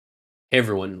Hey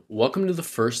everyone, welcome to the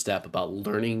first step about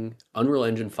learning Unreal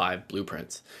Engine 5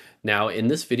 blueprints. Now in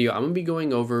this video, I'm going to be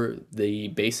going over the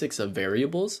basics of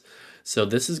variables. So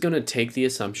this is going to take the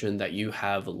assumption that you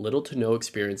have little to no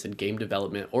experience in game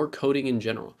development or coding in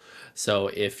general. So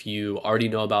if you already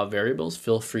know about variables,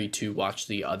 feel free to watch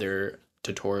the other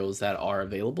tutorials that are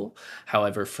available.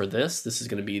 However, for this is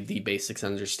going to be the basics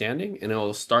understanding, and it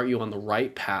will start you on the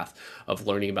right path of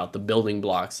learning about the building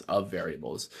blocks of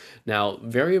variables. Now,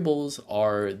 variables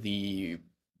are the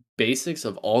basics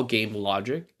of all game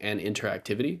logic and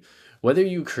interactivity. Whether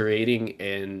you're creating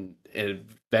an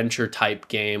adventure type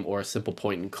game or a simple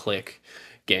point and click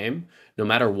game, no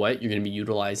matter what, you're going to be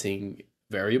utilizing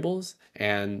variables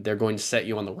and they're going to set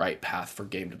you on the right path for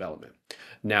game development.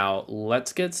 Now,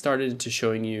 let's get started into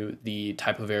showing you the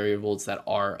type of variables that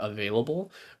are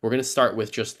available. We're going to start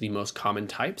with just the most common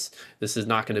types. This is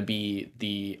not going to be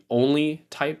the only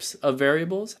types of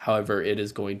variables. However, it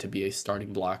is going to be a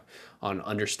starting block on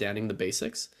understanding the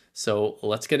basics. So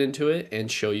let's get into it and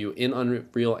show you in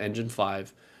Unreal Engine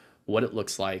 5 what it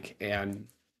looks like, and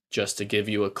just to give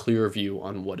you a clear view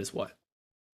on what is what.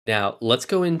 Now, let's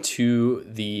go into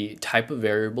the type of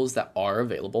variables that are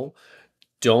available.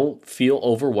 Don't feel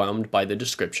overwhelmed by the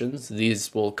descriptions.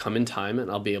 These will come in time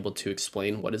and I'll be able to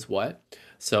explain what is what.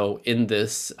 So in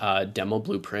this demo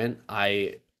blueprint,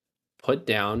 I put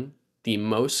down the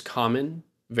most common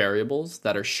variables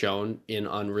that are shown in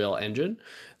Unreal Engine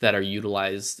that are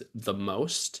utilized the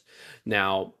most.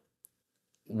 Now,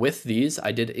 with these,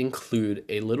 I did include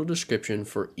a little description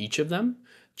for each of them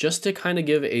just to kind of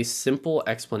give a simple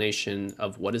explanation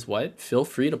of what is what. Feel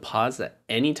free to pause at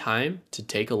any time to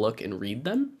take a look and read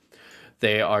them.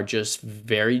 They are just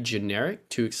very generic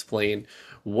to explain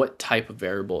what type of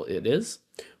variable it is.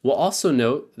 We'll also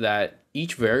note that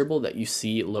each variable that you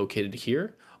see located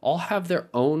here all have their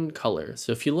own color.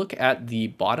 So if you look at the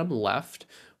bottom left,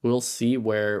 we'll see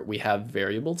where we have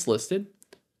variables listed.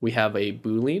 We have a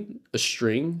Boolean, a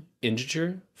string,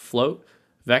 integer, float,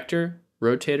 vector,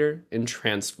 rotator, and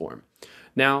transform.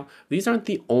 Now, these aren't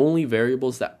the only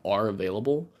variables that are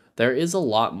available. There is a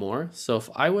lot more. So if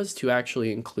I was to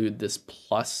actually include this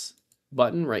plus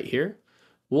button right here,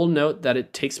 we'll note that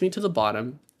it takes me to the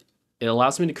bottom. It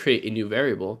allows me to create a new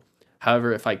variable.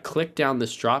 However, if I click down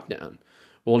this drop down,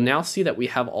 we'll now see that we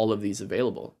have all of these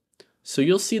available. So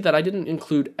you'll see that I didn't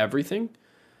include everything.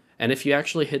 And if you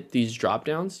actually hit these drop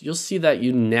downs, you'll see that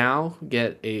you now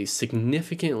get a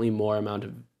significantly more amount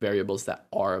of variables that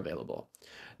are available.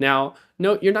 Now,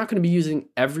 note you're not going to be using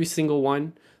every single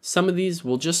one. Some of these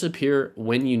will just appear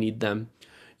when you need them.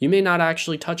 You may not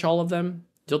actually touch all of them.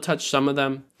 You'll touch some of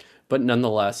them, but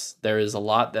nonetheless, there is a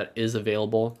lot that is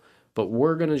available. But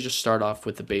we're going to just start off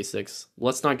with the basics.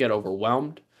 Let's not get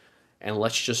overwhelmed, and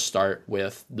let's just start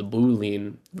with the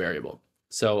Boolean variable.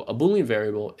 So a Boolean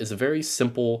variable is a very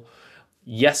simple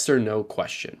yes or no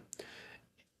question.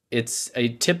 It's a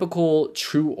typical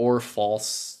true or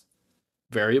false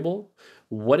variable.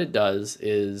 What it does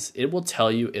is it will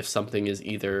tell you if something is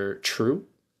either true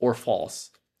or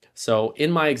false. So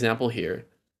in my example here,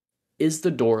 is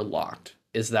the door locked?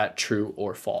 Is that true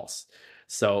or false?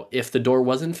 So if the door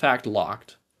was in fact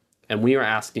locked, and we are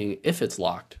asking if it's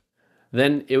locked,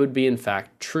 then it would be in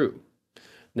fact true.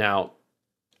 Now,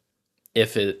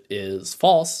 if it is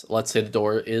false, let's say the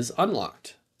door is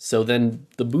unlocked. So then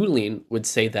the Boolean would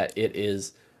say that it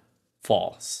is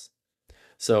false.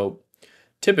 So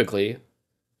typically,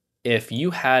 if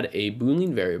you had a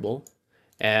Boolean variable,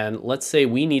 and let's say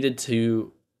we needed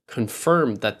to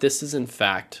confirm that this is in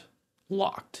fact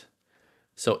locked.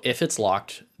 So if it's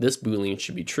locked, this Boolean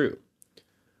should be true.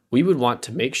 We would want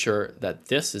to make sure that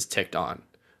this is ticked on.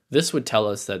 This would tell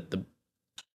us that the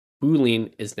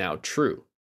Boolean is now true.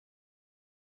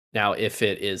 Now, if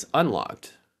it is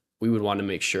unlocked, we would want to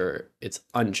make sure it's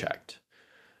unchecked.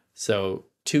 So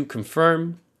to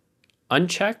confirm,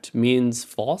 unchecked means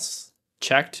false,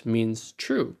 checked means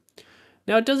true.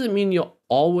 Now, it doesn't mean you'll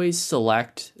always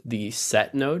select the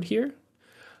set node here.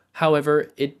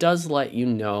 However, it does let you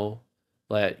know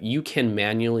that you can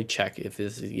manually check if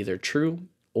this is either true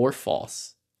or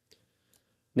false.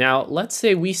 Now, let's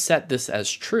say we set this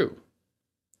as true.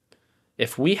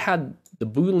 If we had the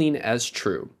Boolean as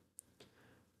true,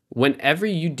 whenever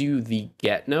you do the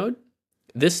get node,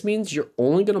 this means you're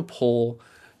only going to pull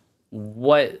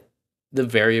what the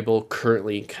variable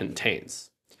currently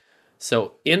contains.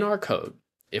 So in our code,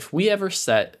 if we ever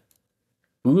set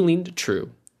Boolean to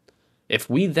true, if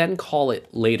we then call it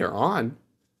later on,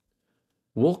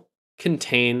 we'll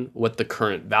contain what the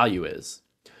current value is.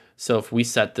 So if we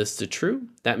set this to true,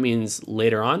 that means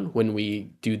later on when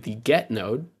we do the get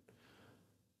node,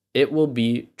 it will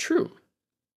be true.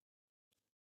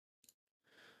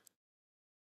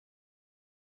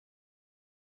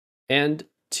 And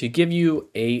to give you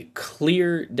a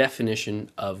clear definition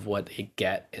of what a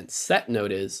get and set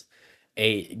node is,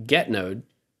 a get node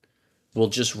will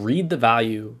just read the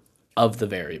value of the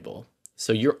variable.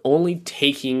 So you're only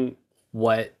taking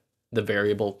what the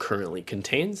variable currently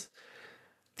contains.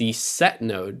 The set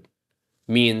node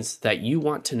means that you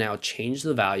want to now change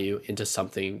the value into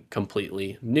something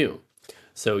completely new.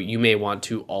 So you may want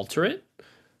to alter it.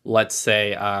 Let's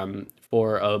say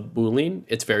for a Boolean,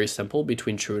 it's very simple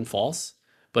between true and false.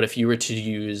 But if you were to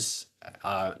use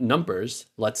numbers,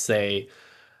 let's say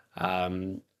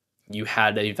you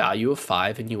had a value of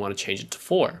 5 and you want to change it to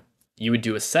 4, you would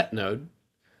do a set node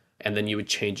and then you would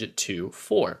change it to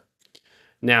 4.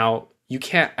 Now, you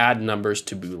can't add numbers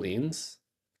to Booleans.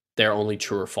 They're only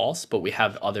true or false, but we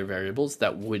have other variables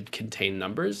that would contain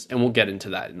numbers, and we'll get into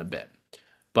that in a bit.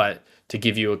 But to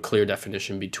give you a clear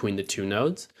definition between the two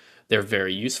nodes, they're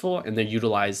very useful and they're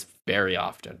utilized very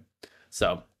often.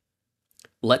 So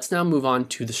let's now move on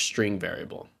to the string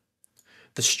variable.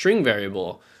 The string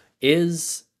variable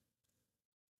is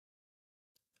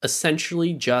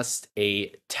essentially just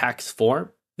a text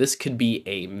form. This could be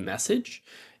a message,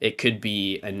 it could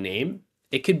be a name,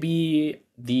 it could be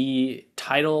the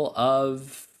title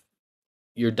of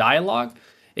your dialogue,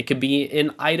 it could be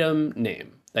an item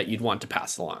name that you'd want to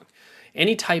pass along.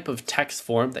 Any type of text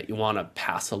form that you want to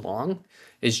pass along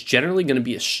is generally going to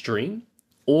be a string,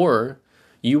 or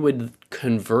you would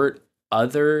convert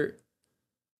other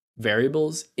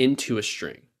variables into a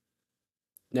string.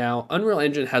 Now, Unreal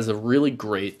Engine has a really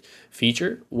great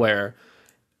feature where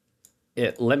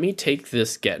let me take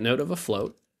this get node of a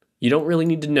float. You don't really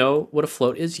need to know what a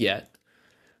float is yet,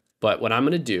 but what I'm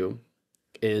going to do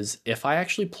is if I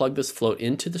actually plug this float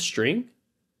into the string,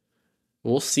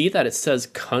 we'll see that it says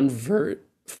convert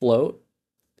float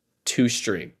to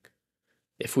string.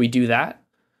 If we do that,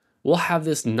 we'll have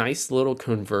this nice little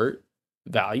convert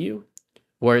value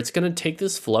where it's going to take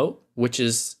this float, which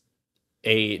is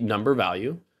a number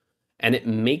value, and it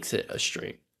makes it a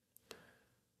string.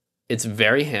 It's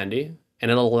very handy, and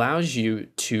it allows you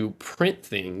to print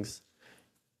things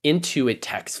into a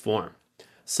text form.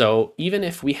 So even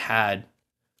if we had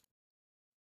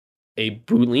a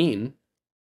Boolean,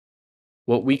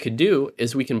 what we could do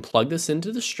is we can plug this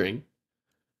into the string.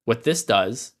 What this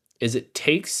does is it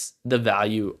takes the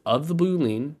value of the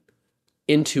Boolean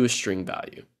into a string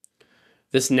value.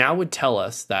 This now would tell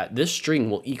us that this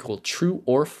string will equal true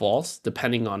or false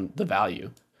depending on the value.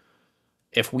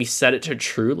 If we set it to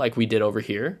true like we did over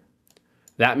here,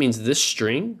 that means this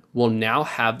string will now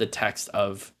have the text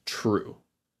of true.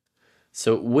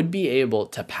 So it would be able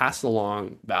to pass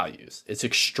along values. It's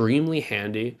extremely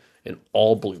handy in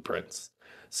all blueprints.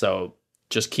 So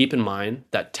just keep in mind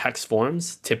that text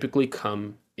forms typically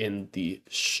come in the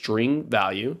string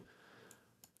value,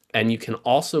 and you can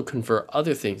also convert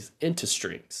other things into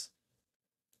strings.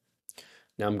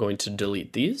 Now I'm going to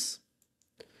delete these.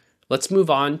 Let's move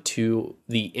on to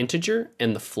the integer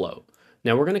and the float.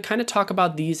 Now we're going to kind of talk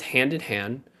about these hand in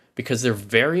hand because they're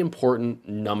very important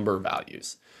number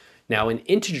values. Now an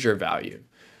integer value,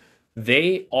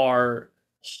 they are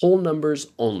whole numbers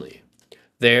only.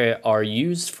 They are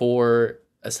used for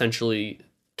essentially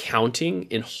counting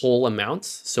in whole amounts.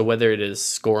 So whether it is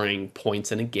scoring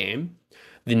points in a game,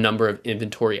 the number of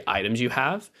inventory items you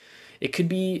have, it could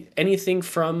be anything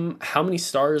from how many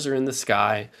stars are in the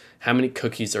sky, how many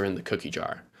cookies are in the cookie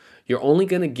jar. You're only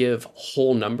going to give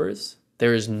whole numbers.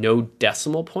 There is no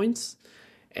decimal points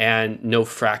and no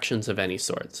fractions of any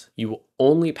sorts. You will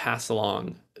only pass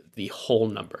along the whole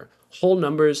number. Whole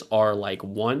numbers are like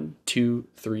 1, 2,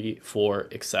 3, 4,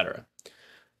 etc.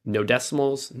 No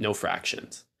decimals, no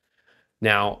fractions.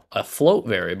 Now, a float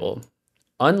variable,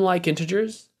 unlike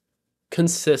integers,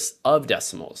 consists of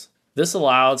decimals. This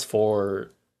allows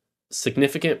for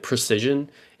significant precision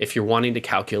if you're wanting to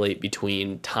calculate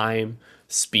between time,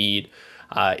 speed,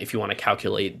 if you want to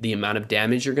calculate the amount of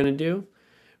damage you're going to do,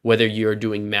 whether you're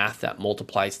doing math that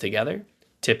multiplies together.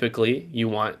 Typically, you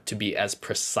want to be as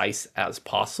precise as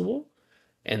possible,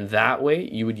 and that way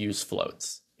you would use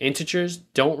floats. Integers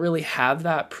don't really have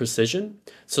that precision,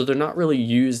 so they're not really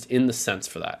used in the sense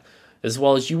for that. As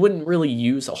well as you wouldn't really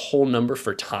use a whole number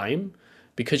for time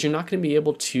because you're not going to be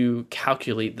able to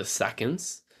calculate the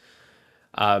seconds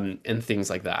and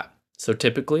things like that. So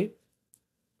typically,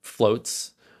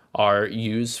 floats are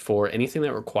used for anything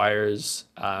that requires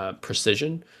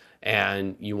precision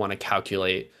and you want to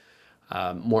calculate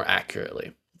more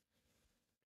accurately.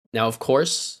 Now, of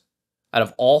course, out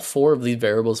of all four of these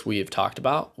variables we have talked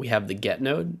about, we have the get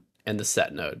node and the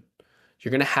set node.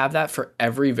 You're going to have that for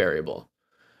every variable.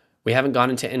 We haven't gone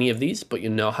into any of these, but you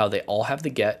know how they all have the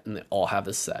get and they all have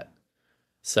the set.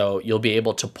 So you'll be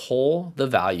able to pull the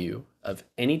value of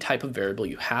any type of variable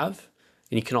you have,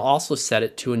 and you can also set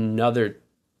it to another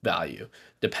value,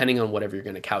 depending on whatever you're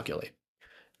going to calculate.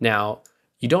 Now,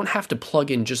 you don't have to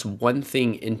plug in just one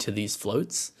thing into these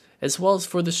floats, as well as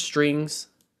for the strings,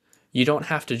 you don't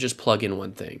have to just plug in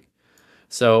one thing.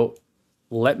 So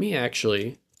let me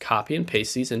actually copy and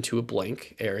paste these into a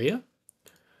blank area.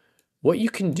 What you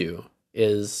can do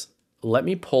is let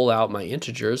me pull out my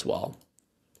integer as well.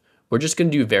 We're just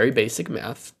going to do very basic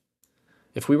math.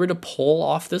 If we were to pull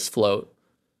off this float,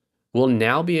 we'll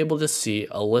now be able to see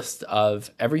a list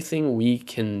of everything we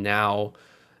can now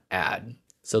add.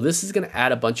 So this is going to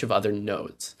add a bunch of other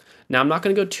nodes. Now, I'm not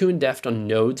going to go too in depth on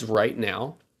nodes right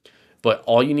now, but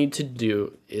all you need to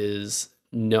do is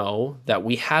know that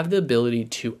we have the ability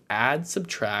to add,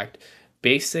 subtract,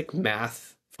 basic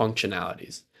math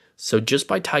functionalities. So just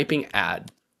by typing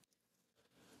add,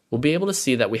 we'll be able to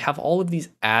see that we have all of these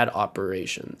add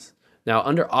operations. Now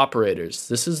under operators,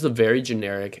 this is the very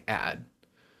generic add.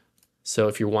 So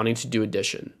if you're wanting to do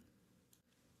addition.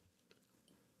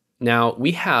 Now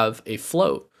we have a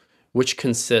float, which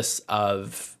consists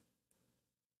of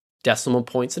decimal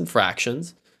points and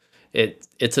fractions.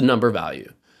 It's a number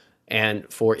value.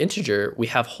 And for integer, we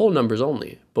have whole numbers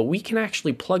only, but we can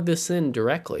actually plug this in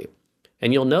directly.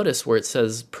 And you'll notice where it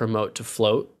says promote to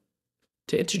float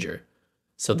to integer.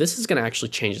 So this is going to actually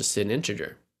change this to an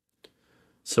integer.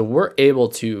 So we're able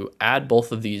to add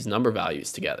both of these number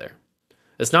values together.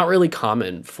 It's not really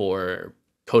common for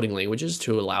coding languages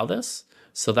to allow this.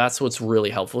 So that's what's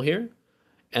really helpful here.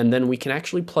 And then we can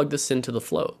actually plug this into the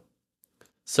float.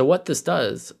 So what this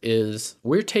does is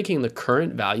we're taking the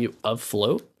current value of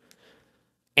float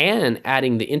and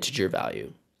adding the integer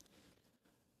value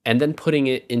and then putting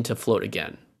it into float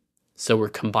again. So we're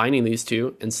combining these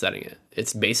two and setting it.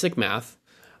 It's basic math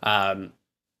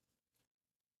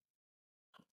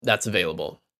that's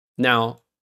available. Now,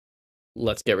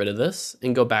 let's get rid of this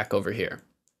and go back over here.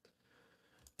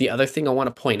 The other thing I want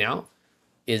to point out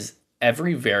is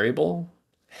every variable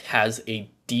has a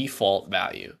default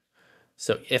value.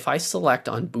 So if I select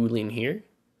on Boolean here,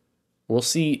 we'll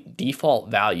see default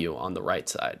value on the right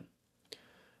side.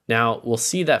 Now we'll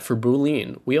see that for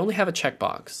Boolean, we only have a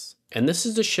checkbox, and this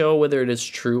is to show whether it is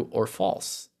true or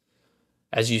false.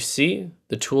 As you see,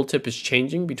 the tooltip is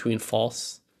changing between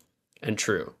false and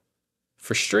true.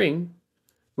 For string,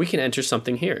 we can enter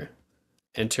something here,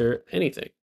 enter anything.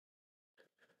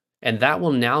 And that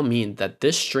will now mean that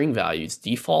this string value's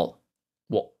default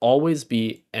will always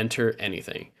be enter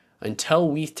anything until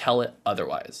we tell it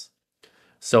otherwise.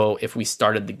 So if we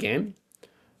started the game,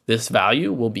 this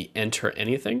value will be enter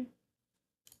anything.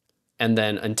 And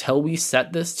then until we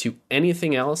set this to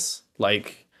anything else,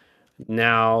 like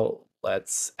now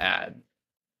let's add.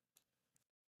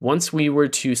 Once we were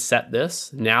to set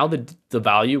this, now the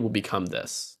value will become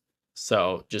this.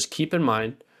 So just keep in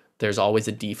mind, there's always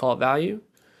a default value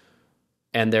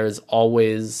and there's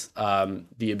always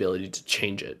the ability to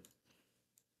change it.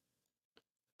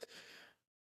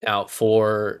 Now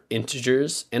for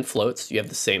integers and floats, you have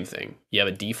the same thing. You have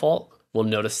a default. We'll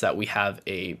notice that we have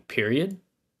a period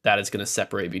that is going to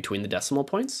separate between the decimal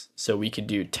points. So we could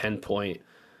do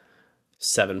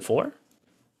 10.74.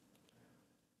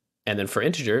 And then for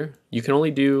integer, you can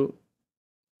only do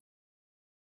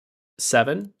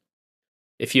 7.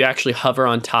 If you actually hover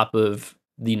on top of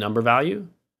the number value,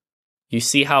 you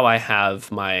see how I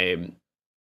have my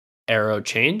arrow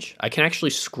change. I can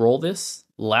actually scroll this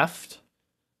left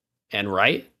and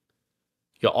right.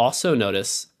 You'll also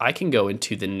notice I can go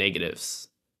into the negatives.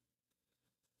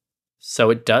 So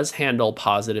it does handle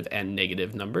positive and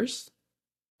negative numbers.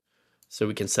 So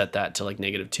we can set that to like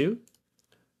 -2.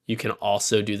 You can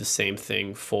also do the same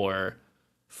thing for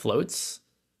floats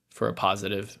for a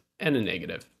positive and a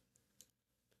negative.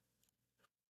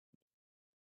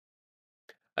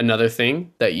 Another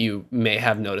thing that you may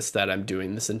have noticed that I'm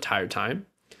doing this entire time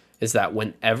is that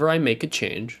whenever I make a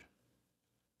change,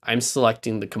 I'm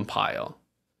selecting the compile.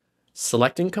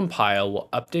 Selecting compile will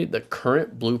update the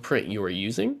current blueprint you are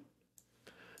using.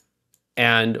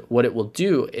 And what it will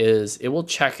do is it will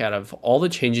check out of all the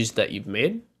changes that you've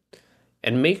made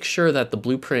and make sure that the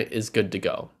blueprint is good to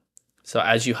go. So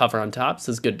as you hover on top, it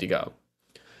says good to go.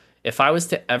 If I was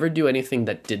to ever do anything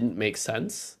that didn't make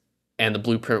sense and the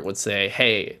blueprint would say,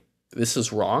 hey, this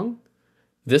is wrong,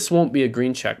 this won't be a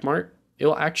green check mark. It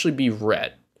will actually be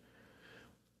red.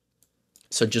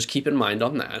 So just keep in mind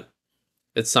on that.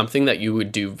 It's something that you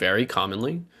would do very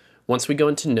commonly. Once we go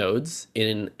into nodes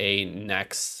in a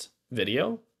next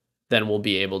video, then we'll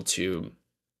be able to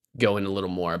go in a little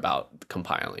more about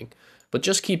compiling. But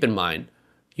just keep in mind,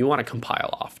 you want to compile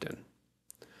often.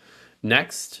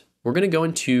 Next, we're going to go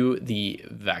into the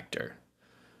vector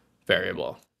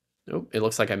variable. Oh, it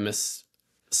looks like I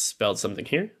misspelled something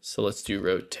here. So let's do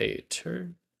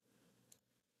rotator.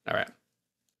 All right.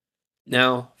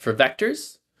 Now for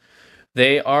vectors,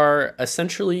 they are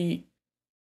essentially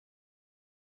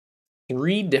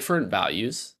 3 different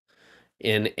values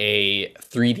in a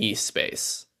 3D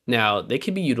space. Now, they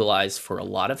can be utilized for a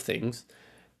lot of things.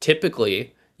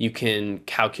 Typically, you can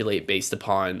calculate based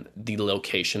upon the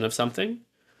location of something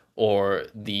or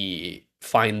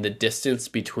find the distance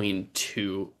between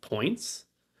 2 points,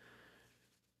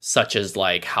 such as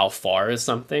like how far is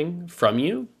something from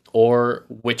you or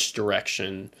which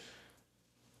direction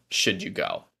should you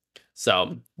go.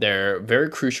 So they're very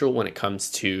crucial when it comes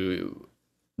to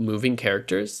moving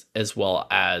characters as well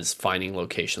as finding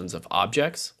locations of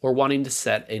objects or wanting to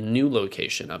set a new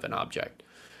location of an object.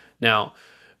 Now,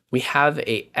 we have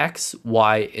a X,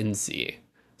 Y, and Z.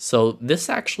 So this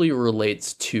actually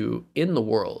relates to in the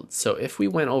world. So if we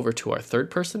went over to our third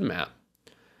person map,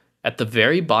 at the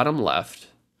very bottom left,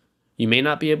 you may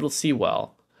not be able to see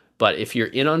well, but if you're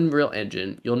in Unreal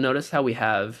Engine, you'll notice how we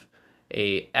have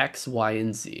a X, Y,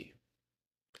 and Z.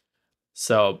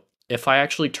 So if I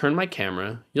actually turn my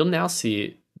camera, you'll now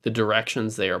see the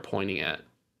directions they are pointing at.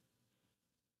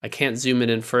 I can't zoom it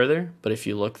in further, but if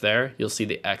you look there, you'll see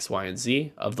the X, Y, and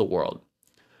Z of the world.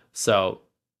 So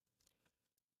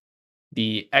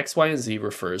the X, Y, and Z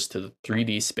refers to the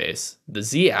 3D space. The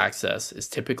Z axis is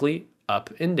typically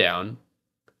up and down.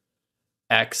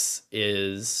 X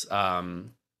is, I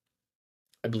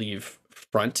believe,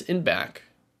 front and back,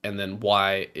 and then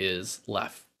Y is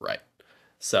left, right.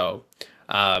 So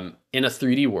in a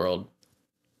 3D world,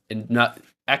 and not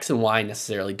X and Y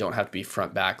necessarily don't have to be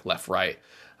front, back, left, right.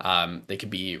 They could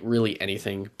be really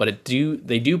anything, but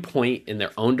they do point in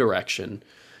their own direction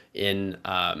in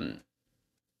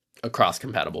a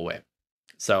cross-compatible way.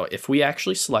 So if we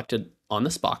actually selected on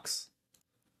this box,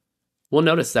 we'll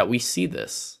notice that we see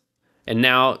this. And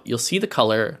now you'll see the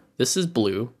color. This is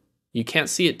blue. You can't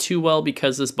see it too well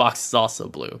because this box is also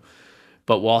blue.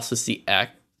 But we'll also see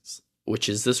X, which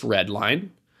is this red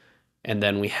line. And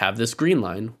then we have this green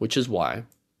line, which is Y.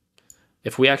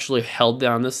 If we actually held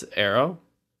down this arrow,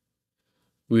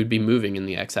 we would be moving in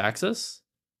the X-axis.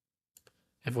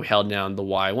 If we held down the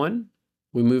Y one,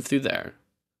 we move through there.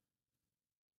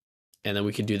 And then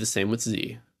we can do the same with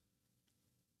Z.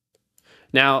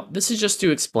 Now, this is just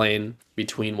to explain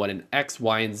between what an X,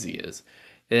 Y, and Z is.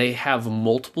 They have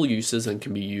multiple uses and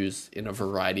can be used in a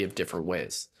variety of different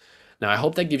ways. Now, I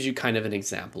hope that gives you kind of an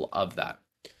example of that.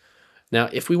 Now,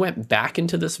 if we went back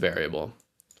into this variable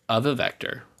of a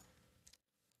vector,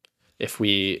 if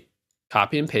we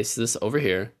copy and paste this over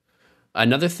here,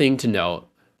 another thing to note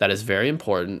that is very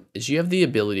important is you have the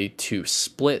ability to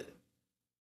split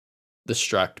the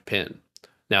struct pin.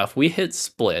 Now, if we hit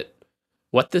split,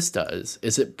 what this does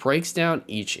is it breaks down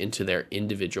each into their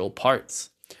individual parts.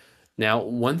 Now,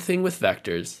 one thing with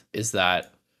vectors is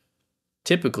that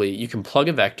typically you can plug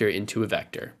a vector into a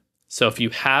vector. So if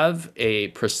you have a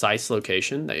precise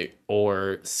location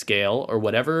or scale or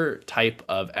whatever type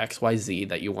of XYZ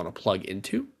that you want to plug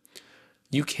into,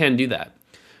 you can do that.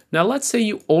 Now let's say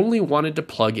you only wanted to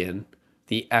plug in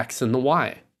the X and the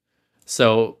Y.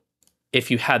 So if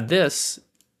you had this,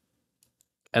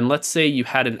 and let's say you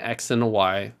had an X and a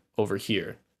Y over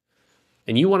here,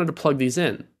 and you wanted to plug these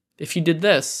in, if you did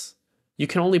this, you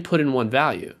can only put in one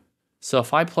value. So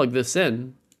if I plug this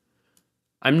in,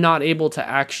 I'm not able to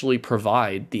actually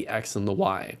provide the X and the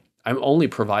Y. I'm only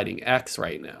providing X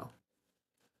right now.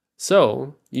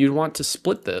 So you'd want to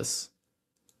split this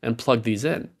and plug these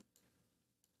in.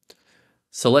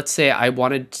 So let's say I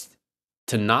wanted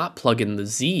to not plug in the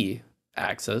Z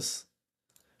axis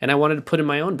and I wanted to put in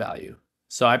my own value.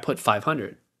 So I put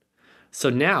 500. So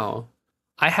now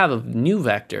I have a new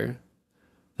vector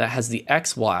that has the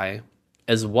XY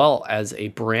as well as a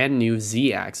brand new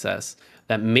Z axis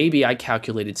that maybe I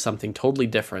calculated something totally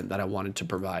different that I wanted to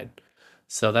provide.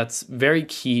 So that's very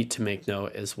key to make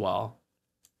note as well.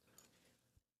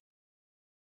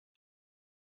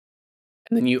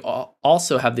 And then you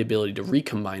also have the ability to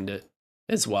recombine it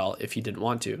as well if you didn't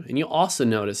want to. And you'll also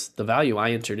notice the value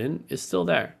I entered in is still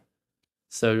there.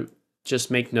 So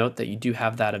just make note that you do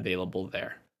have that available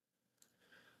there.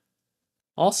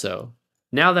 Also,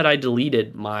 now that I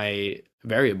deleted my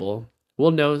variable,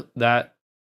 we'll know that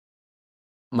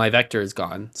my vector is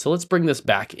gone. So let's bring this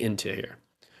back into here.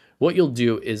 What you'll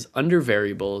do is under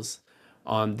variables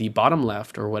on the bottom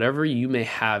left or whatever you may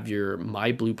have your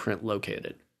My Blueprint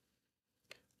located,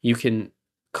 you can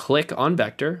click on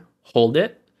vector, hold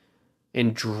it,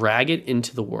 and drag it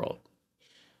into the world.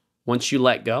 Once you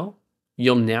let go,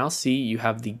 you'll now see you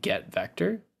have the get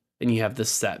vector and you have the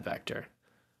set vector.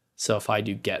 So if I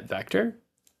do get vector,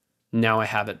 now I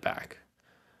have it back.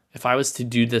 If I was to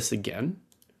do this again,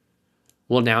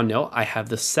 we'll now know I have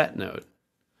the set node.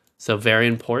 So very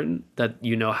important that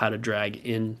you know how to drag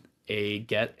in a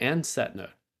get and set node.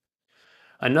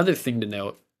 Another thing to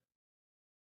note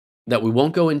that we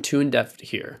won't go into in depth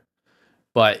here,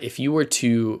 but if you were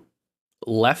to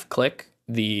left click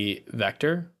the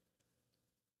vector,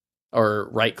 or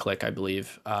right click, I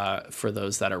believe, for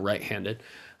those that are right-handed.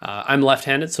 I'm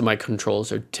left-handed, so my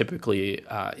controls are typically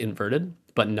inverted,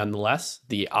 but nonetheless,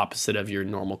 the opposite of your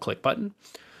normal click button.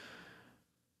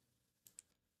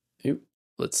 Oop,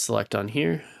 let's select on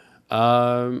here.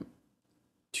 Oh,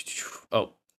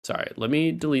 sorry, let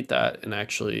me delete that and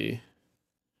actually...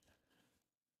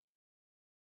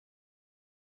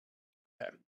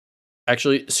 Okay.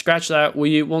 Actually, scratch that.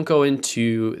 We won't go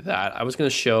into that. I was going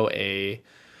to show a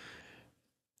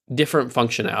different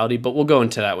functionality, but we'll go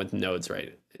into that with nodes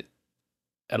right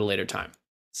at a later time.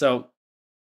 So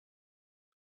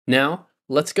now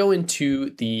let's go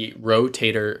into the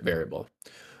rotator variable.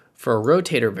 For a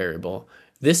rotator variable,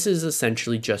 this is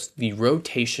essentially just the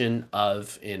rotation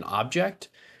of an object.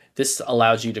 This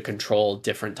allows you to control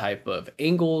different type of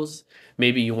angles.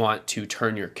 Maybe you want to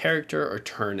turn your character or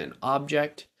turn an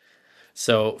object.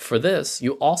 So for this,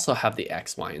 you also have the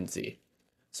X, Y, and Z.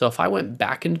 So if I went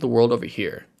back into the world over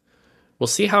here, we'll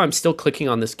see how I'm still clicking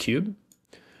on this cube.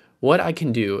 What I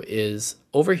can do is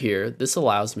over here, this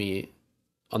allows me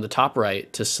on the top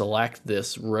right to select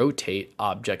this rotate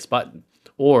objects button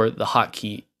or the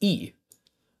hotkey E.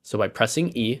 So by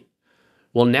pressing E,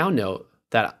 we'll now note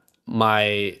that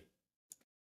my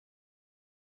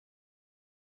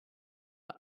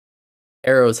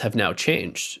arrows have now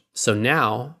changed. So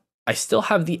now I still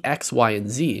have the X, Y, and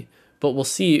Z, but we'll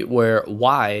see where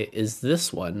Y is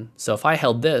this one. So if I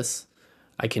held this,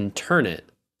 I can turn it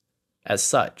as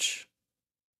such.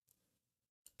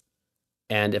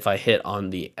 And if I hit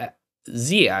on the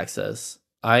Z axis,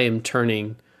 I am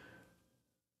turning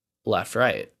left,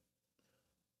 right.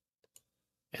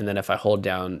 And then if I hold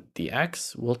down the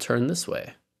X, we'll turn this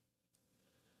way.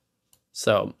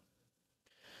 So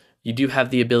you do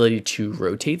have the ability to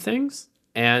rotate things,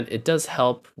 and it does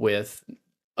help with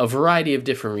a variety of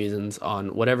different reasons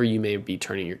on whatever you may be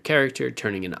turning your character,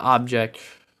 turning an object,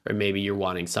 or maybe you're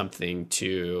wanting something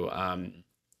to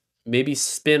maybe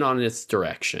spin on its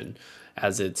direction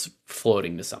as it's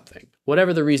floating to something.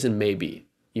 Whatever the reason may be,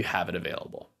 you have it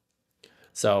available.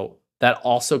 So that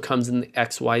also comes in the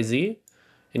XYZ,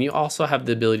 and you also have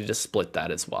the ability to split that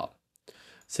as well.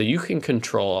 So you can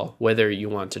control whether you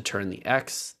want to turn the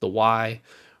X, the Y,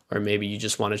 or maybe you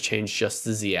just want to change just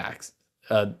the Z axis,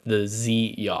 the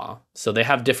Z yaw. So they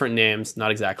have different names,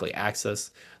 not exactly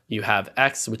axis. You have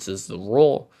X, which is the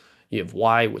roll. You have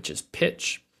Y, which is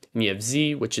pitch, and you have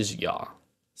Z, which is yaw.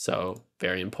 So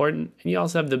very important. And you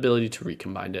also have the ability to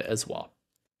recombine it as well.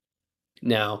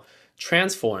 Now,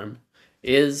 transform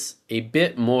is a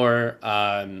bit more,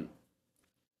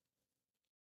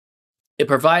 it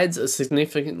provides a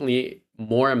significantly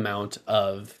more amount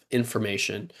of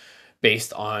information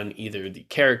based on either the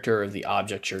character or the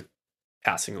object you're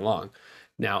passing along.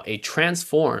 Now, a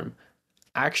transform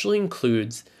actually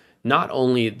includes not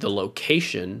only the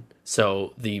location,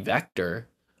 so the vector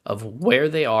of where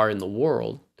they are in the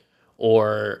world,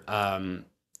 or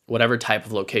whatever type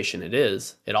of location it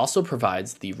is, it also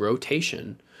provides the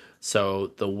rotation,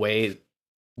 so the way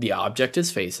the object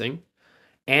is facing,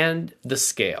 and the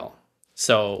scale.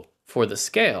 So for the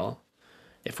scale,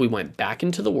 if we went back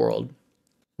into the world,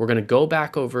 we're going to go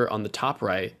back over on the top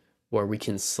right where we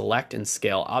can select and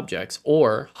scale objects,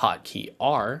 or hotkey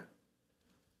R,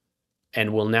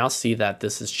 and we'll now see that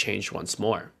this has changed once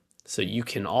more. So you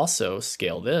can also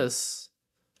scale this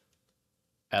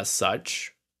as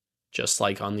such, just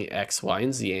like on the X, Y,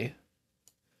 and Z,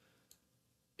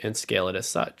 and scale it as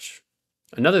such.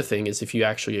 Another thing is if you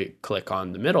actually click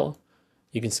on the middle,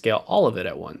 you can scale all of it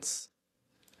at once.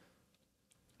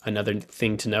 Another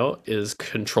thing to note is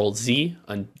Control Z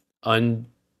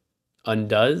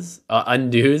undoes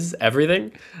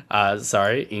everything.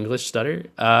 Sorry, English stutter.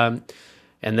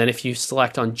 And then if you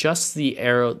select on just the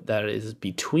arrow that is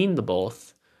between the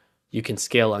both, you can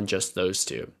scale on just those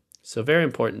two. So very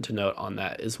important to note on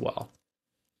that as well.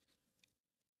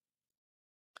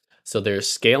 So there's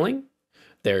scaling,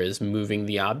 there is moving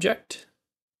the object,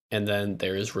 and then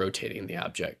there is rotating the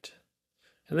object.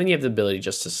 And then you have the ability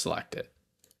just to select it.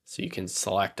 So you can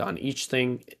select on each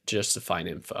thing just to find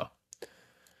info.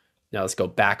 Now let's go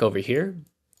back over here.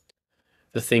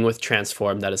 The thing with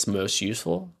transform that is most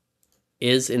useful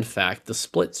is in fact the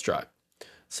split struct.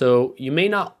 So you may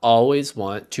not always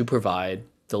want to provide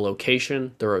the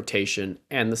location, the rotation,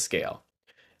 and the scale.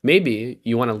 Maybe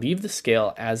you want to leave the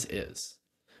scale as is,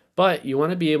 but you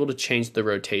want to be able to change the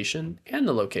rotation and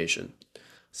the location.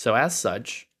 So as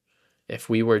such, if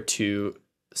we were to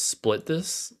split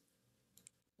this,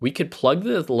 we could plug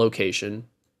the location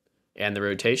and the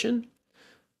rotation,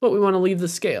 but we want to leave the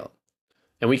scale.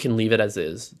 And we can leave it as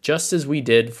is, just as we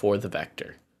did for the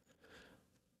vector.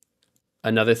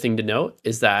 Another thing to note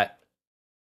is that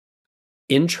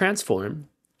in transform,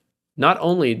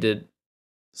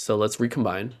 so let's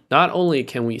recombine, not only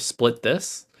can we split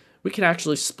this, we can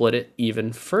actually split it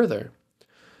even further.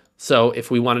 So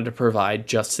if we wanted to provide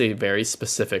just a very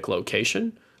specific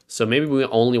location, so maybe we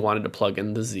only wanted to plug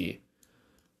in the z,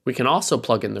 we can also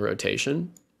plug in the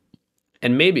rotation,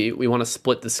 and maybe we want to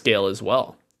split the scale as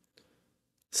well.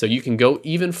 So you can go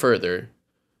even further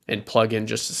and plug in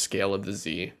just the scale of the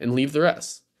z and leave the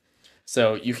rest.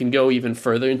 So you can go even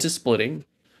further into splitting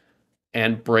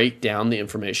and break down the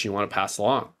information you want to pass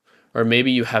along. Or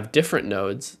maybe you have different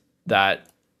nodes that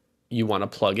you want to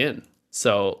plug in.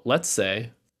 So let's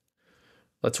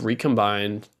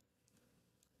recombine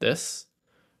this,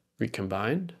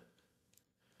 recombined,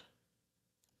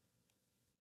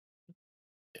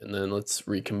 and then let's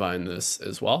recombine this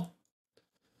as well.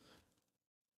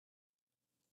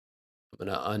 I'm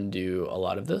going to undo a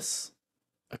lot of this.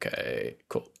 Okay,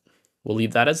 cool. We'll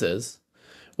leave that as is.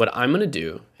 What I'm going to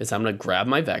do is I'm going to grab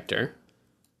my vector,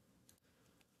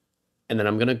 and then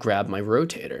I'm going to grab my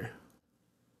rotator.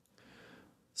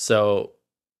 So,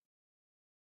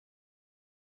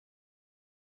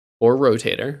 or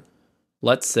rotator,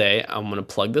 let's say I'm going to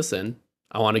plug this in.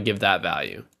 I want to give that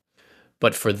value.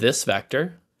 But for this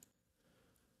vector,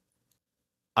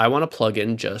 I want to plug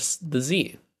in just the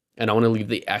z, and I want to leave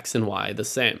the x and y the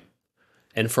same.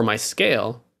 And for my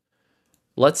scale,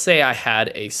 let's say I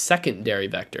had a secondary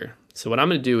vector. So what I'm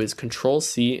going to do is Control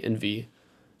C and V.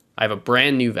 I have a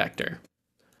brand new vector.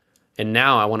 And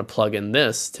now I want to plug in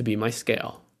this to be my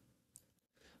scale.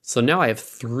 So now I have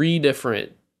 3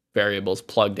 different variables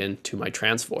plugged into my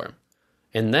transform.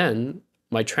 And then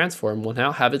my transform will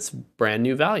now have its brand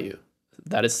new value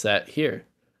that is set here.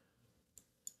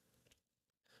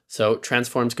 So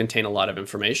transforms contain a lot of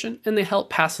information, and they help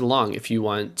pass it along if you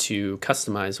want to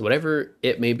customize whatever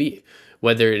it may be,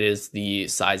 whether it is the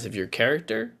size of your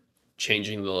character,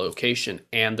 changing the location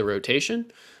and the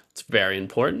rotation. It's very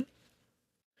important,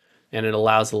 and it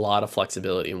allows a lot of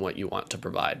flexibility in what you want to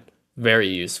provide. Very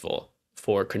useful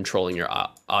for controlling your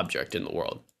object in the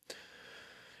world.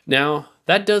 Now,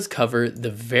 that does cover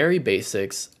the very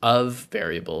basics of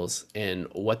variables and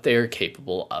what they are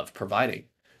capable of providing.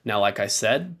 Now, like I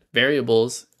said,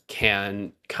 variables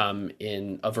can come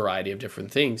in a variety of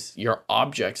different things. Your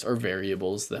objects are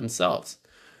variables themselves.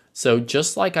 So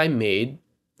just like I made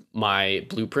my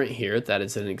blueprint here, that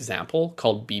is an example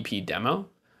called BP demo,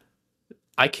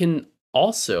 I can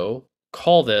also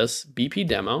call this BP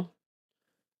demo,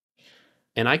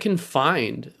 and I can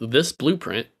find this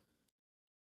blueprint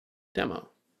demo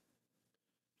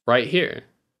right here.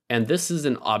 And this is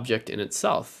an object in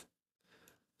itself.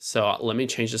 So let me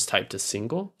change this type to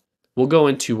single. We'll go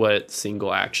into what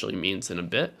single actually means in a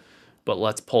bit, but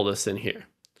let's pull this in here.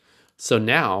 So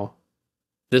now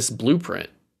this blueprint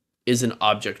is an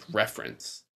object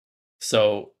reference.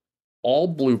 So all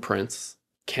blueprints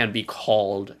can be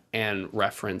called and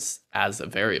referenced as a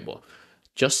variable.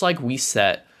 Just like we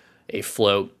set a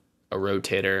float, a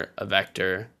rotator, a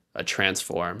vector, a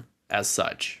transform as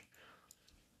such.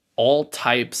 All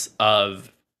types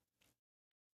of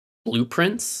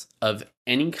blueprints of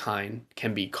any kind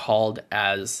can be called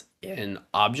as an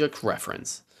object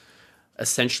reference.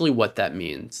 Essentially what that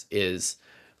means is,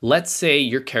 let's say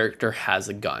your character has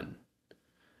a gun,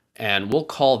 and we'll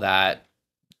call that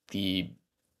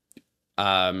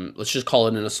let's just call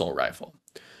it an assault rifle.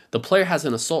 The player has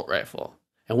an assault rifle,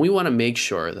 and we want to make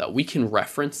sure that we can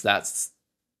reference that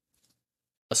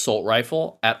assault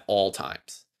rifle at all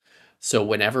times. So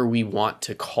whenever we want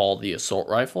to call the assault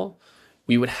rifle,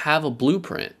 we would have a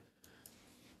blueprint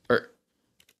or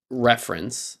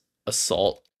reference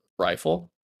assault rifle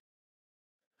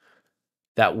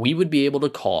that we would be able to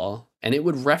call, and it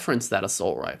would reference that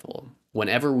assault rifle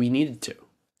whenever we needed to.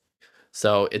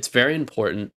 So it's very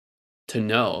important to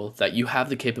know that you have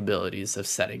the capabilities of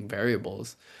setting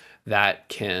variables that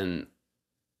can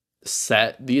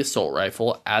set the assault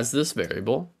rifle as this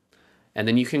variable, and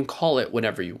then you can call it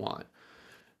whenever you want.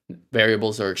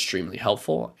 Variables are extremely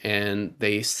helpful, and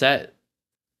they set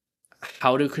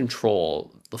how to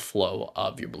control the flow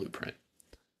of your blueprint.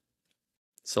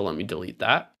 So let me delete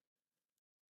that.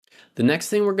 The next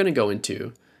thing we're going to go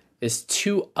into is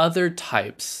two other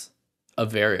types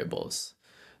of variables.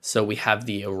 So we have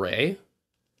the array,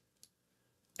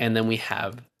 and then we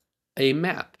have a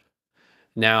map.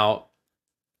 Now,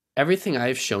 everything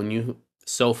I've shown you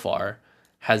so far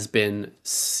has been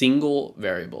single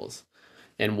variables.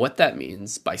 And what that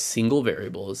means by single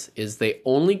variables is they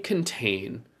only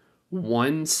contain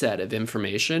one set of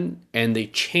information and they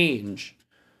change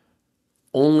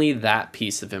only that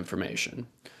piece of information.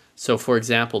 So for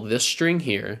example, this string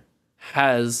here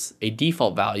has a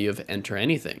default value of enter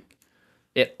anything.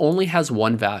 It only has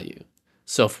one value.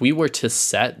 So if we were to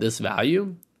set this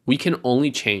value, we can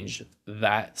only change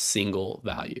that single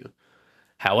value.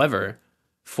 However,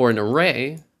 for an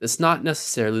array, it's not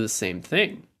necessarily the same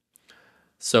thing.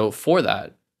 So for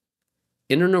that,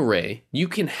 in an array, you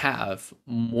can have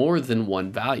more than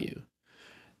one value.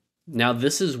 Now,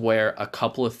 this is where a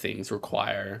couple of things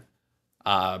require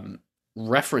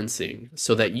referencing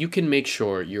so that you can make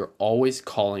sure you're always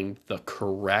calling the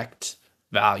correct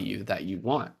value that you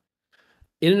want.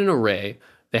 In an array,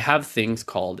 they have things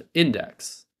called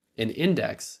index. An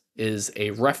index is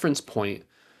a reference point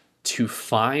to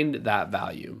find that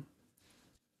value.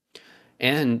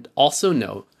 And also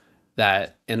note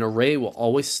that an array will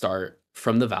always start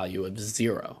from the value of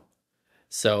 0.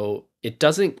 So it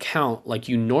doesn't count like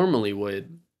you normally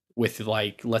would with,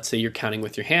 like, let's say you're counting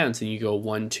with your hands and you go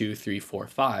 1, 2, 3, 4,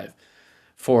 5.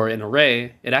 For an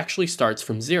array, it actually starts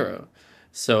from 0.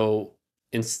 So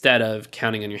instead of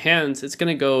counting on your hands, it's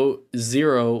going to go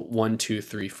 0, 1, 2,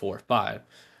 3, 4, 5.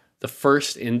 The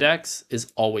first index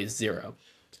is always 0.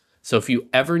 So if you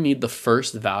ever need the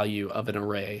first value of an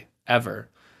array ever,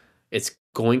 it's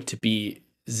going to be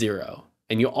 0.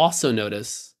 And you'll also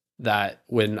notice that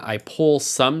when I pull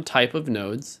some type of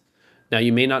nodes, now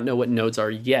you may not know what nodes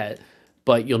are yet,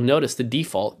 but you'll notice the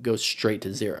default goes straight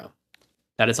to 0.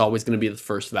 That is always going to be the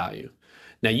first value.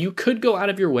 Now you could go out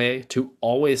of your way to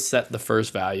always set the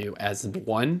first value as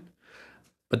 1,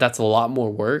 but that's a lot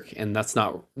more work, and that's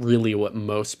not really what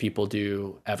most people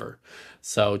do ever.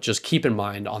 So just keep in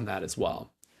mind on that as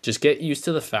well. Just get used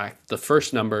to the fact the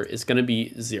first number is going to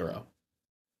be 0.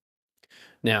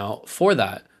 Now, for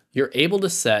that, you're able to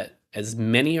set as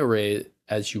many arrays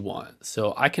as you want.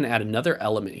 So I can add another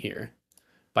element here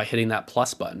by hitting that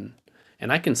plus button,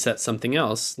 and I can set something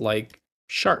else like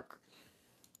shark.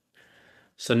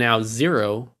 So now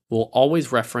 0 will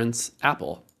always reference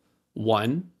apple,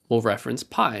 1 will reference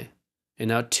pie, and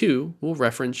now 2 will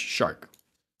reference shark.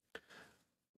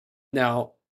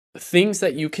 Now, things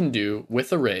that you can do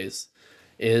with arrays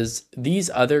is these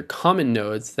other common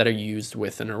nodes that are used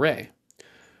with an array.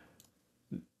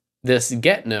 This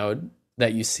get node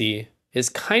that you see is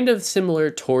kind of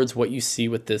similar towards what you see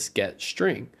with this get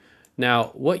string. Now,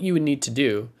 what you would need to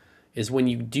do is when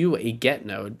you do a get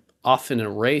node off an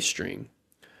array string,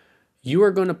 you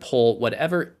are going to pull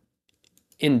whatever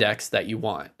index that you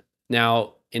want.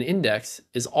 Now, an index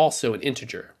is also an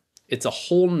integer. It's a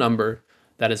whole number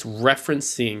that is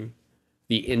referencing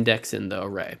the index in the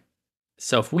array.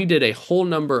 So if we did a whole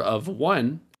number of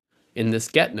 1 in this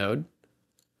get node,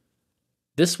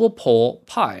 this will pull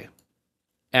pi.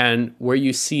 And where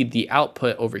you see the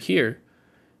output over here,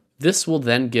 this will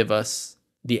then give us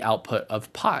the output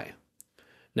of pi.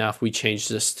 Now, if we change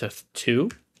this to 2,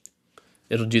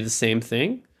 it'll do the same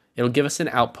thing. It'll give us an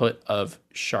output of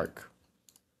shark.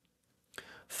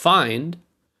 Find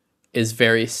is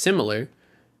very similar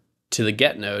to the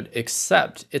get node,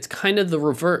 except it's kind of the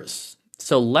reverse.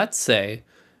 So let's say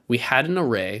we had an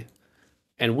array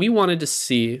and we wanted to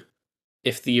see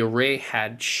if the array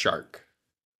had shark.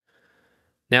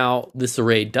 Now, this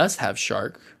array does have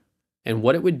shark, and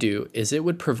what it would do is it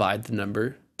would provide the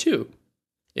number 2.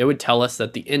 It would tell us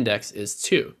that the index is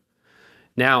 2.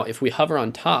 Now, if we hover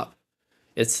on top,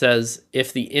 it says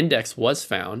if the index was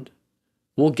found,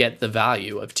 we'll get the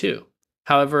value of 2.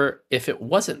 However, if it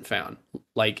wasn't found,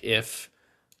 like if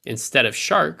instead of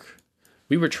shark,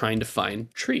 we were trying to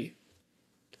find tree,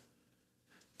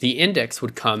 the index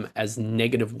would come as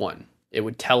 -1. It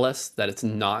would tell us that it's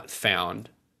not found,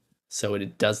 so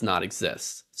it does not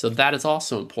exist. So that is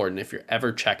also important if you're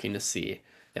ever checking to see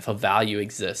if a value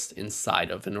exists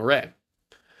inside of an array.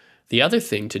 The other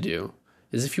thing to do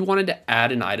is if you wanted to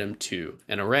add an item to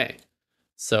an array.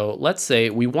 So let's say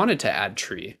we wanted to add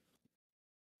tree.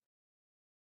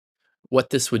 What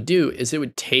this would do is it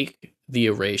would take the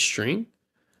array string.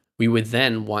 We would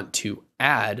then want to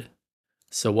add.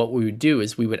 So what we would do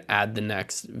is we would add the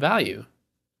next value.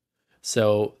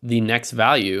 So the next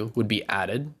value would be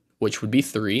added, which would be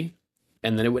 3,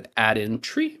 and then it would add in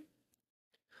tree.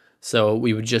 So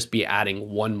we would just be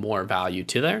adding one more value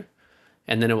to there,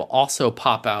 and then it will also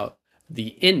pop out the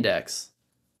index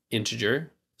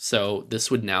integer. So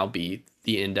this would now be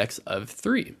the index of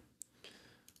 3.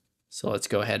 So let's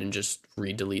go ahead and just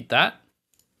redelete that.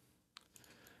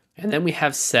 And then we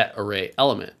have set array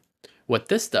element. What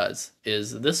this does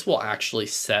is this will actually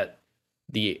set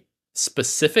the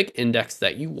specific index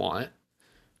that you want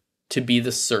to be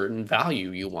the certain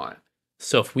value you want.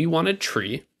 So if we want a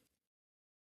tree,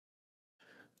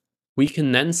 we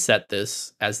can then set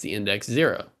this as the index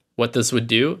 0. What this would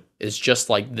do is just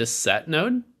like this set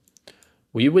node,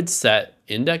 we would set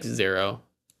index 0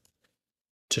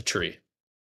 to tree.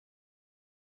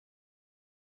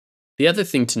 The other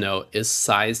thing to note is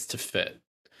size to fit.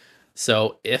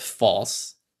 So if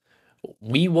false,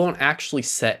 we won't actually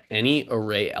set any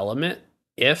array element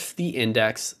if the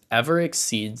index ever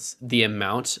exceeds the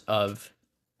amount of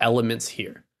elements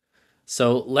here.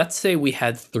 So let's say we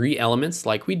had 3 elements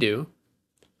like we do,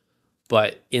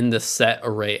 but in the set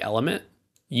array element,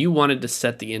 you wanted to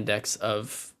set the index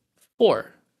of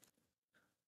 4.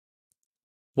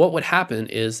 What would happen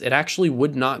is it actually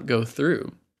would not go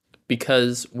through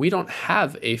because we don't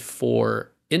have a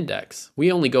 4 index.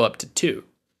 We only go up to 2.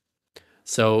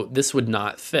 So this would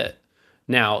not fit.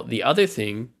 Now, the other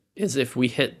thing is if we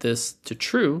hit this to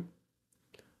true,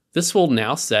 this will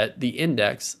now set the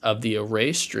index of the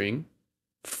array string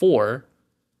 4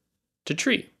 to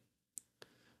tree.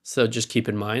 So just keep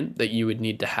in mind that you would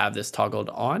need to have this toggled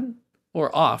on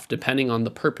or off depending on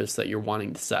the purpose that you're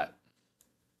wanting to set.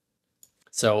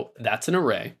 So that's an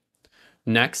array.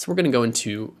 Next, we're going to go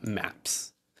into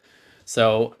maps.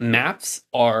 So maps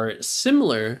are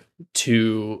similar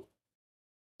to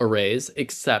arrays,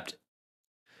 except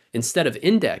instead of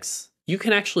index, you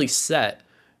can actually set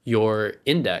your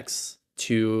index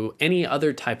to any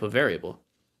other type of variable.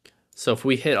 So if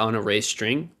we hit on array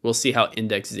string, we'll see how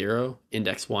index 0,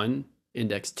 index 1,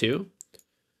 index 2.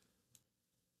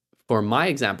 For my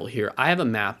example here, I have a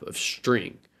map of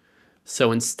string.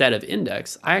 So instead of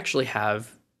index, I actually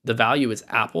have the value is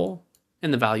apple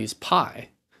and the value is pie.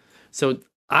 So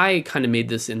I kind of made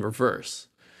this in reverse.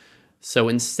 So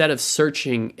instead of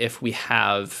searching if we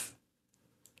have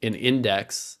an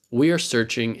index, we are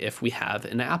searching if we have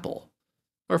an apple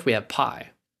or if we have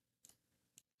pie.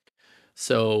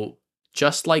 So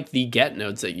just like the get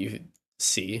nodes that you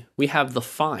see, we have the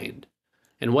find.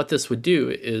 And what this would do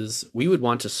is we would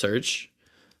want to search,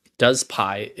 does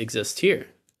pie exist here?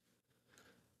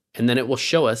 And then it will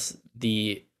show us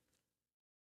the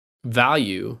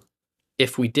value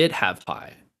if we did have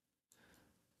pie,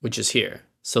 which is here.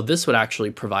 So this would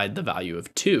actually provide the value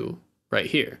of 2 right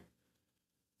here.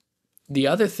 The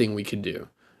other thing we could do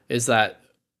is that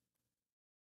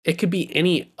it could be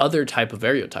any other type of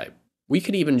variable type. We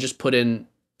could even just put in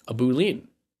a Boolean.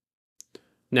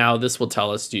 Now this will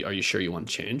tell us, are you sure you want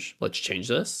to change? Let's change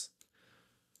this.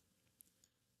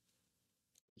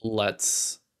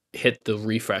 Let's hit the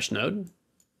refresh node.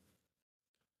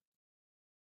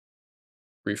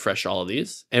 Refresh all of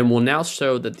these, and we'll now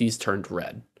show that these turned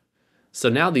red. So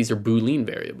now these are Boolean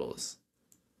variables.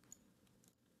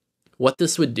 What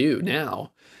this would do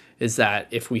now is that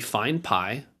if we find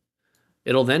pi,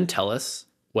 it'll then tell us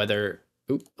whether,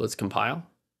 let's compile,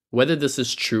 whether this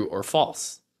is true or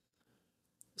false.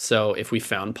 So if we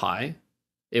found pi,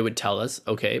 it would tell us,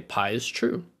 okay, pi is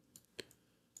true.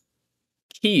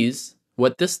 Keys,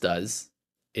 what this does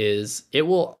is it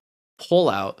will pull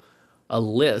out a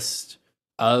list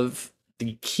of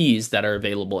the keys that are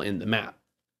available in the map.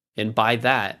 And by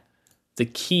that, the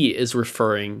key is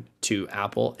referring to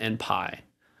apple and pie.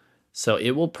 So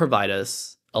it will provide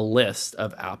us a list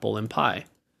of apple and pie.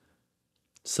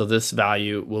 So this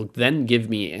value will then give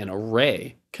me an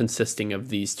array consisting of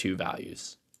these two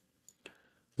values.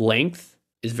 Length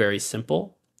is very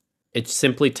simple. It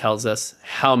simply tells us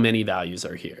how many values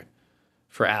are here.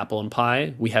 For apple and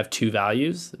pie, we have 2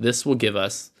 values. This will give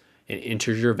us an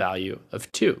integer value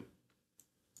of 2.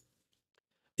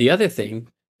 The other thing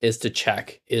is to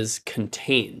check is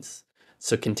contains.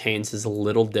 So contains is a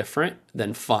little different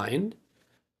than find.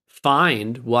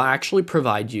 Find will actually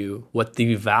provide you what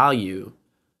the value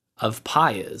of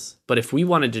pi is. But if we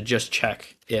wanted to just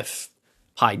check if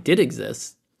pi did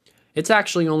exist, it's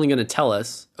actually only going to tell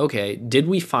us, okay, did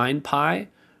we find pi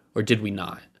or did we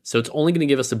not? So it's only going to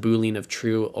give us a Boolean of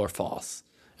true or false.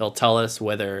 It'll tell us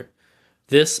whether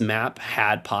this map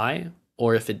had pi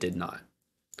or if it did not.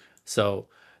 So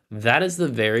that is the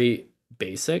very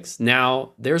basics.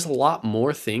 Now, there's a lot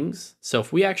more things. So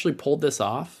if we actually pulled this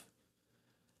off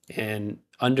and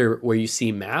under where you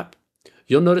see map,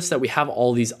 you'll notice that we have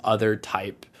all these other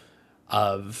type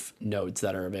of nodes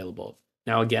that are available.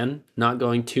 Now, again, not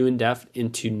going too in depth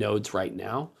into nodes right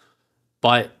now,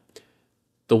 but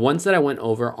The ones that I went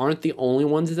over aren't the only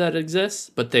ones that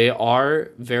exist, but they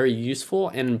are very useful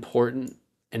and important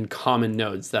and common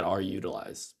nodes that are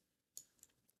utilized.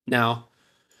 Now,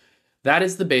 that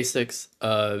is the basics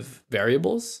of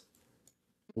variables,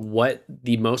 what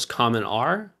the most common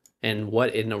are, and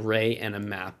what an array and a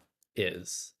map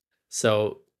is.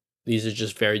 So these are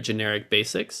just very generic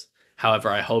basics. However,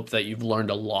 I hope that you've learned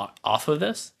a lot off of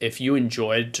this. If you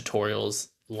enjoyed tutorials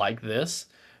like this,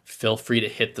 feel free to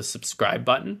hit the subscribe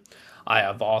button. I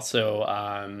have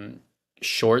also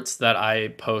shorts that I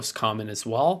post common as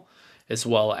well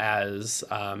as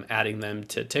adding them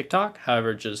to TikTok.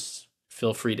 However, just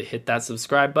feel free to hit that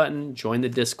subscribe button, join the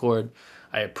Discord.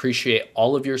 I appreciate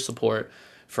all of your support.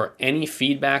 For any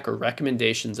feedback or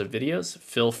recommendations of videos,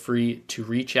 feel free to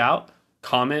reach out,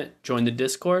 comment, join the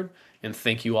Discord, and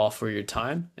thank you all for your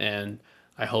time. And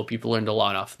I hope you've learned a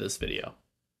lot off of this video.